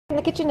In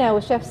the kitchen now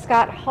with Chef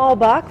Scott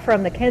Halbach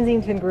from the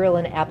Kensington Grill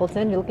in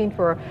Appleton. You're looking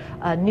for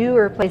a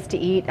newer place to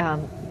eat.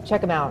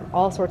 Check them out.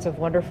 All sorts of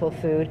wonderful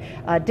food.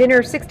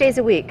 Dinner 6 days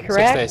a week,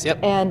 correct? 6 days, yep.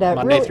 And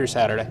Monday through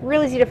Saturday.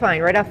 Real easy to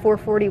find, right off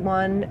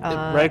 441.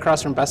 Right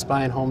across from Best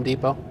Buy and Home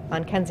Depot.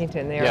 On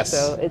Kensington there. Yes.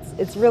 So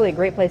it's really a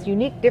great place.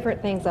 Unique,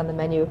 different things on the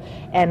menu.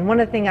 And one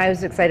of the things I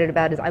was excited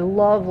about is I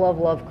love, love,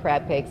 love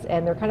crab cakes.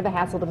 And they're kind of a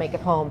hassle to make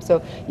at home.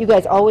 So you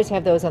guys always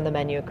have those on the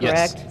menu,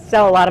 correct? Yes.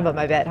 Sell a lot of them,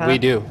 I bet, huh? We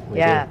do. We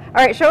do. All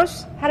right, show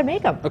us how to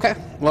make them. Okay.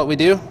 What we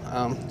do,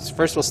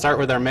 first we'll start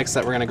with our mix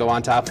that we're going to go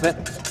on top of it.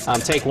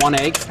 Take 1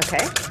 egg.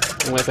 Okay.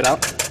 And whip it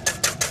up.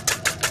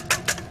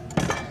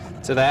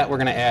 To that, we're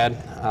going to add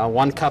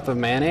 1 cup of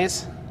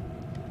mayonnaise.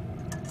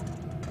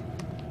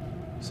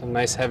 Some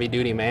nice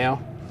heavy-duty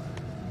mayo.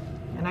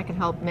 And I can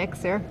help mix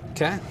there.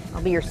 Okay.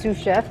 I'll be your sous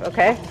chef,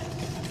 okay?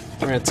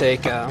 We're going to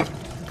take a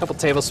couple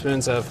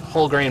tablespoons of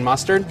whole grain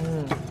mustard.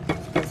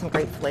 Give some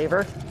great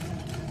flavor.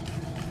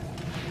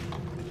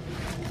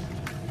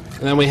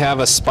 And then we have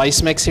a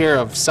spice mix here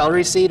of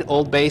celery seed,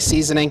 Old Bay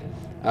seasoning,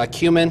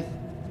 cumin,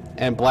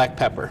 and black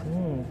pepper.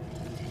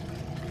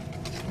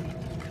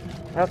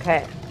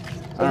 Okay.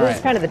 So All this right.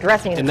 is kind of the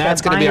dressing. And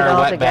that's going to be our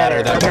wet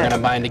batter that we're going to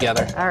bind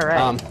together. All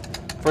right.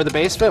 For the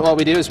base of it, what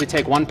we do is we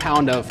take 1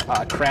 pound of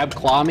crab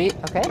claw meat.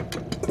 Okay.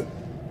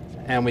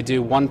 And we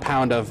do 1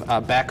 pound of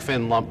back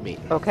fin lump meat.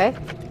 Okay.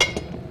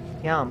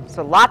 Yum.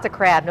 So lots of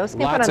crab. No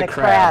skipping on the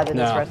crab in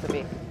this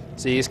recipe.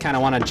 So you just kind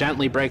of want to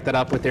gently break that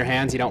up with your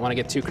hands. You don't want to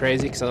get too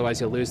crazy because otherwise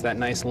you'll lose that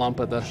nice lump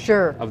of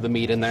the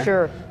meat in there.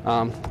 Sure.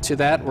 To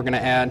that, we're going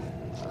to add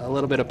a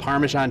little bit of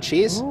Parmesan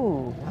cheese.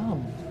 Ooh,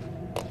 yum.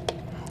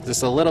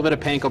 Just a little bit of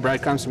panko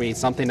breadcrumbs. We need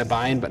something to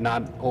bind, but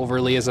not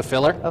overly as a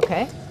filler.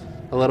 Okay.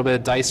 A little bit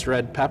of diced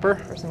red pepper.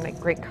 For some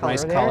great color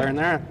nice there. color in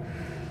there.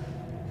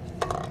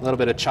 A little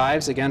bit of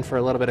chives, again, for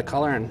a little bit of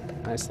color and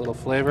nice little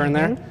flavor in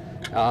there.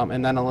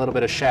 And then a little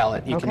bit of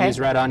shallot. You can use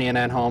red onion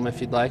at home if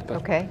you'd like.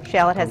 But okay.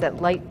 Shallot has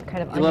that light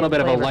kind of onion a little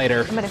bit flavor. of a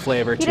lighter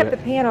flavor to it. Heat up the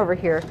pan over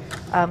here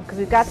because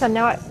we've got some.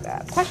 Now,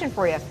 question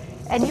for you.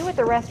 And you at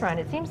the restaurant,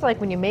 it seems like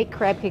when you make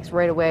crab cakes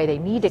right away, they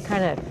need to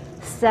kind of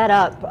set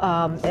up,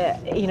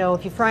 you know,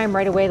 if you fry them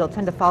right away, they'll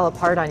tend to fall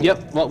apart on you.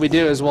 Yep, what we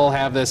do is we'll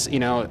have this, you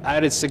know,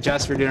 I would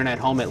suggest for doing it at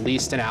home at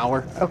least an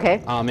hour.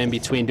 Okay. In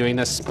between doing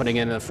this, putting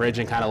it in the fridge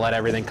and kind of let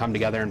everything come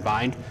together and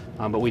bind.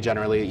 But we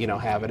generally, you know,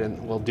 have it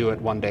and we'll do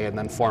it one day and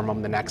then form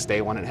them the next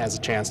day when it has a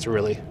chance to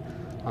really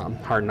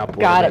harden up a little bit.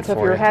 Got it. So if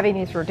you're having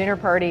these for a dinner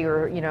party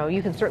or, you know,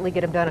 you can certainly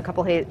get them done a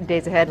couple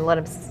days ahead and let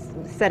them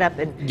set up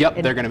and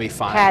they're going to be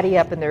fine. Patty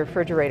up in the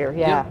refrigerator.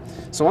 Yeah. Yep.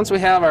 So once we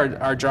have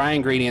our dry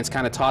ingredients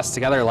kind of tossed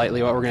together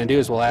lightly, what we're going to do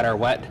is we'll add our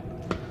wet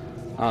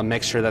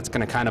mixture that's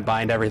going to kind of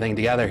bind everything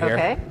together here.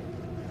 Okay.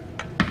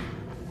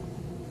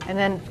 And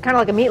then kind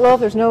of like a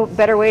meatloaf, there's no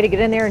better way to get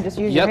in there and just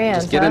use your hands.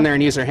 Just get in there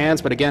and use your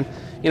hands. But again,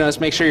 you know,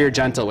 just make sure you're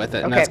gentle with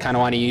it. And Okay. that's kind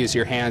of when you use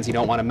your hands. You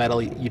don't want a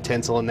metal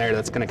utensil in there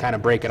that's going to kind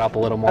of break it up a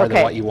little more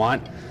than what you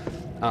want.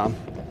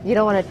 You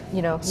don't want to,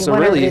 you know, you So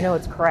want really, everybody to know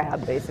it's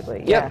crab, basically.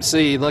 Yep. Yeah. So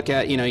you look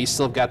at, you know, you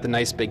still have got the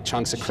nice big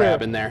chunks of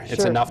crab in there.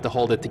 It's enough to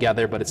hold it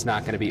together, but it's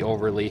not going to be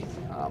overly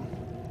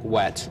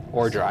wet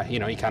or dry. You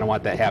know, you kind of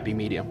want that happy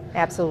medium.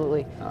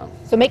 Absolutely.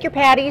 So make your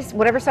patties,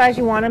 whatever size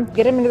you want them,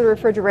 get them into the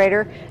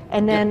refrigerator,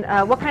 and then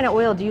what kind of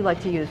oil do you like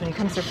to use when it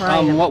comes to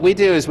frying them? What we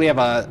do is we have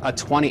a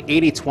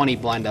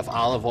 80-20 blend of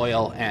olive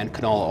oil and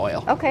canola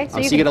oil. Okay. So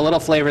you get a little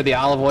flavor of the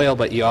olive oil,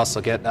 but you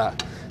also get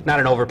not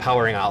an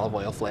overpowering olive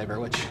oil flavor,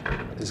 which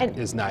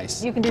is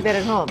nice. You can do that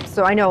at home.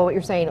 So I know what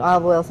you're saying.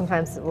 Olive oil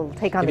sometimes will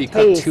take on the taste.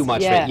 If you cook too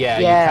much of it, you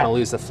kind of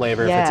lose the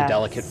flavor if it's a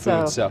delicate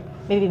food. So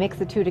maybe mix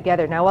the two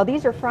together. Now, while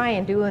these are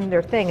frying, doing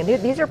their thing,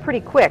 and these are pretty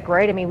quick,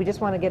 right? I mean, we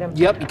just want to get them.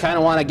 Yep, you kind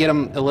of want to get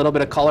them a little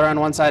bit of color on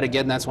one side.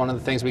 Again, that's one of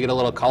the things. We get a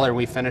little color and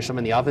we finish them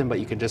in the oven, but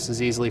you can just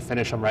as easily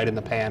finish them right in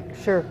the pan.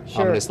 Sure.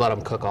 And just let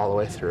them cook all the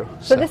way through.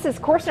 So this is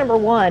course number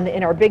 1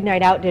 in our big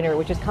night out dinner,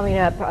 which is coming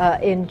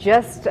up in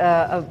just,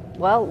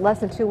 less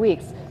than 2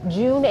 weeks.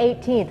 June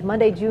 18th,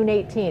 Monday, June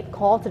 18th.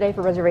 Call today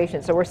for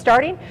reservations. So we're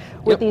starting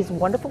with these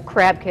wonderful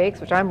crab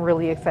cakes, which I'm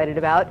really excited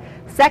about.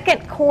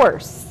 Second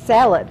course,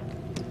 salad.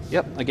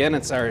 Yep, again,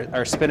 it's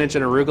our spinach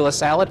and arugula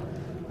salad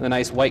with a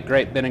nice white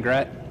grape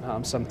vinaigrette,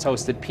 some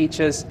toasted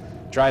peaches,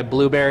 dried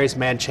blueberries,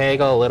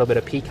 manchego, a little bit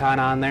of pecan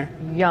on there.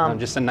 Yum.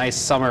 Just a nice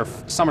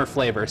summer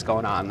flavors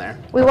going on there.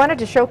 We wanted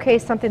to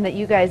showcase something that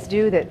you guys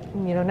do that,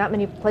 you know, not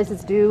many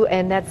places do,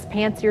 and that's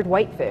pan-seared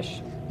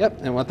whitefish. Yep,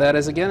 and what that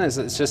is again is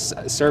it's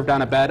just served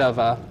on a bed of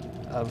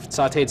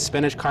sauteed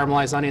spinach,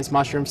 caramelized onions,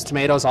 mushrooms,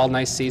 tomatoes, all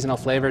nice seasonal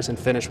flavors, and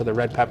finished with a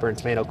red pepper and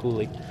tomato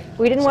coulis.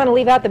 We didn't want to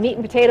leave out the meat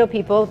and potato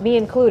people, me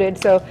included,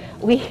 so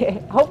we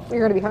hope you're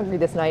going to be hungry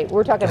this night.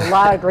 We're talking a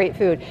lot of great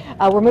food.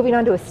 We're moving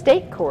on to a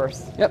steak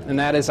course. Yep, and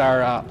that is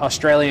our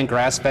Australian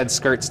grass-fed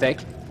skirt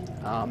steak,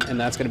 and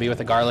that's going to be with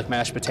the garlic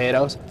mashed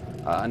potatoes,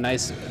 a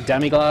nice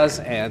demi-glace,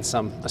 and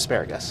some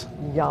asparagus.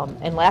 Yum.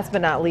 And last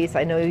but not least,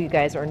 I know you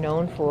guys are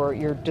known for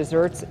your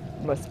desserts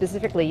most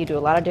specifically, you do a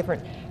lot of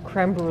different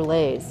creme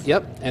brulees.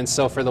 Yep, and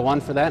so for the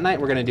one for that night,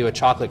 we're going to do a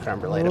chocolate creme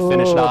brulee to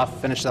finish it off,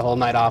 finish the whole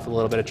night off with a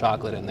little bit of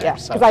chocolate in there. Yeah,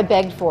 so. because I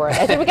begged for it.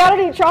 I said, we got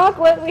to eat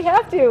chocolate, we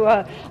have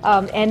to.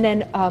 And then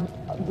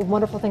the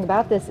wonderful thing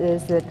about this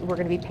is that we're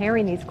going to be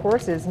pairing these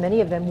courses,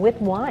 many of them with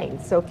wine.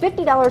 So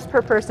 $50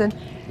 per person.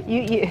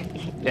 You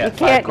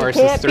can't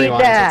courses, beat 3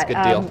 wines, that. that's a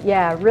good deal.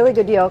 Yeah, really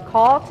good deal.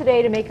 Call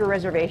today to make your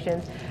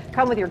reservations.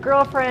 Come with your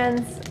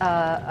girlfriends,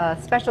 a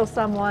special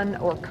someone,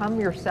 or come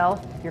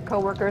yourself, your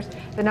coworkers.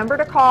 The number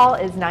to call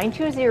is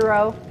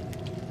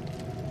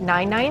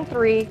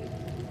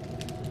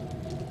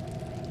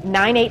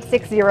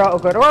 920-993-9860, or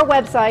go to our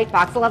website,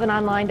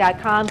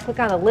 fox11online.com, click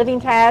on the Living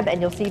tab, and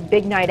you'll see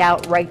Big Night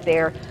Out right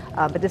there.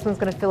 But this one's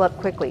going to fill up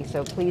quickly,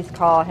 so please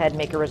call ahead and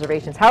make your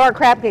reservations. How are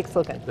crab cakes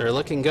looking? They're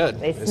looking good.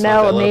 They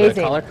smell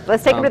amazing.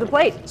 Let's take them to the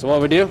plate. So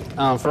what we do,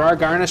 for our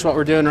garnish, what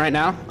we're doing right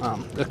now,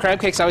 the crab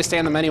cakes always stay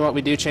on the menu. What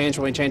we do change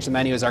when we change the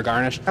menu is our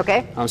garnish.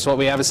 Okay. So what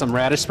we have is some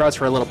radish sprouts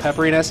for a little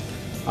pepperiness,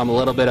 a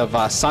little bit of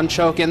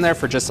sunchoke in there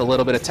for just a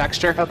little bit of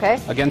texture.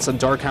 Okay. Again, some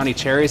Door County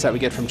cherries that we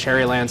get from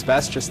Cherryland's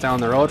Best just down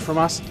the road from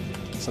us.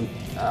 Some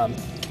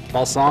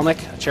balsamic,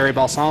 cherry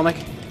balsamic.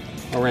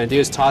 What we're going to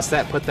do is toss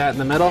that, put that in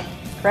the middle.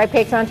 Crab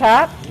cakes on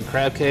top. And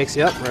crab cakes,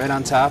 yep, right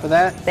on top of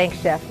that.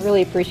 Thanks, Chef.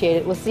 Really appreciate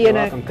it. We'll see you in a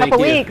welcome. couple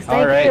Thank you. weeks. All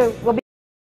Thank right. you. We'll be